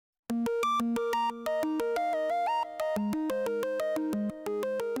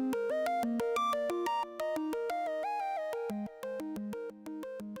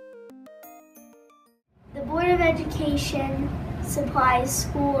Education supplies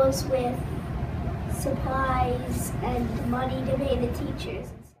schools with supplies and money to pay the teachers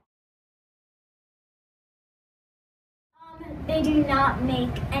and stuff. They do not make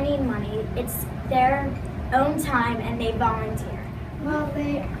any money. It's their own time and they volunteer. Well,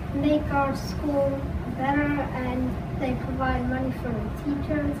 they make our school better and they provide money for the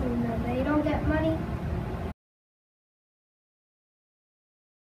teachers, even though they don't get money.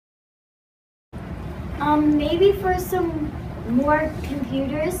 Maybe for some more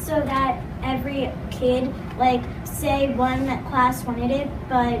computers so that every kid, like say one class wanted it,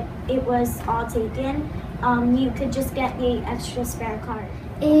 but it was all taken, you could just get the extra spare card.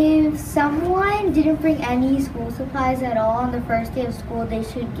 If someone didn't bring any school supplies at all on the first day of school, they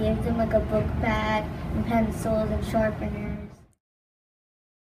should give them like a book bag and pencils and sharpeners.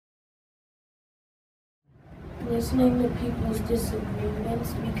 Listening to people's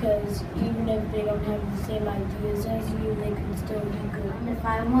disagreements, because even if they don't have the same ideas as you, they can still be good. If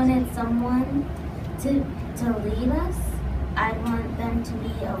I wanted someone to lead us, I'd want them to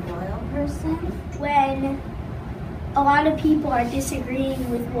be a loyal person. When a lot of people are disagreeing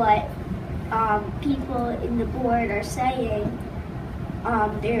with what people in the board are saying,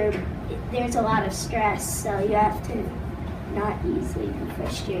 there's a lot of stress, so you have to not easily be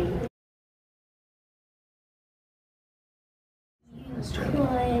frustrated. You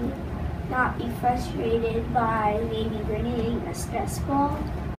could not be frustrated by maybe bringing a stress ball.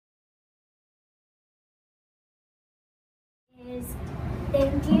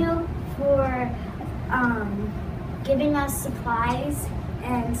 Thank you for giving us supplies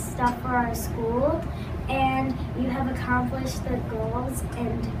and stuff for our school, and you have accomplished the goals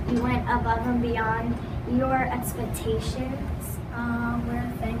and you went above and beyond your expectations.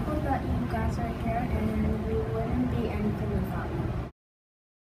 We're thankful that you guys are here, and we wouldn't be anything without you.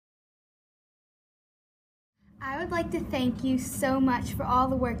 I would like to thank you so much for all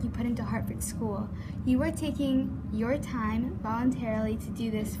the work you put into Hartford School. You are taking your time voluntarily to do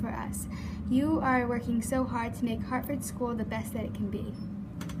this for us. You are working so hard to make Hartford School the best that it can be.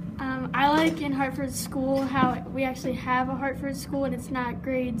 I like in Hartford School how we actually have a Hartford School and it's not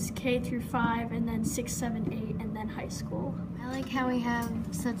grades K through 5 and then 6, 7, 8 and then high school. I like how we have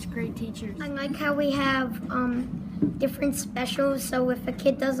such great teachers. I like how we have different specials, so if a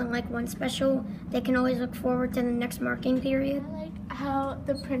kid doesn't like one special, they can always look forward to the next marking period. I like how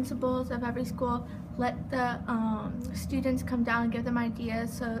the principals of every school let the students come down and give them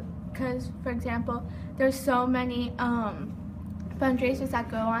ideas. So, because for example, there's so many fundraisers that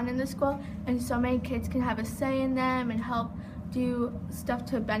go on in the school, and so many kids can have a say in them and help do stuff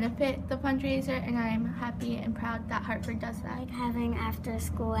to benefit the fundraiser, and I'm happy and proud that Hartford does that. I like having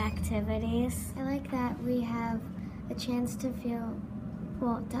after-school activities. I like that we have a chance to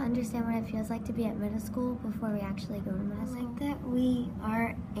to understand what it feels like to be at middle school before we actually go to middle school. I like that we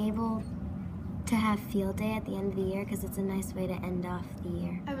are able to have field day at the end of the year because it's a nice way to end off the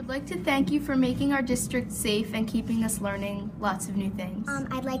year. I would like to thank you for making our district safe and keeping us learning lots of new things.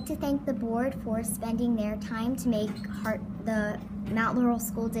 I'd like to thank the board for spending their time to make the Mount Laurel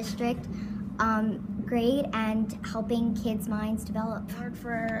School District great and helping kids' minds develop.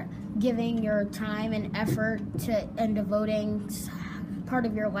 For giving your time and effort and devoting part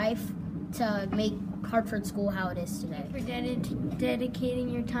of your life to make Hartford School how it is today. For dedicating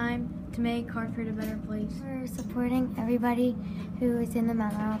your time to make Hartford a better place. For supporting everybody who is in the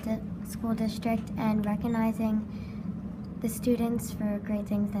Mount Laurel School District and recognizing the students for great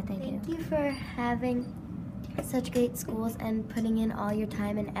things that they do. Thank you for having such great schools and putting in all your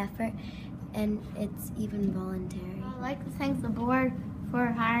time and effort, and it's even voluntary. I'd like to thank the board for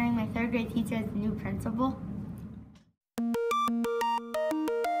hiring my third grade teacher as the new principal.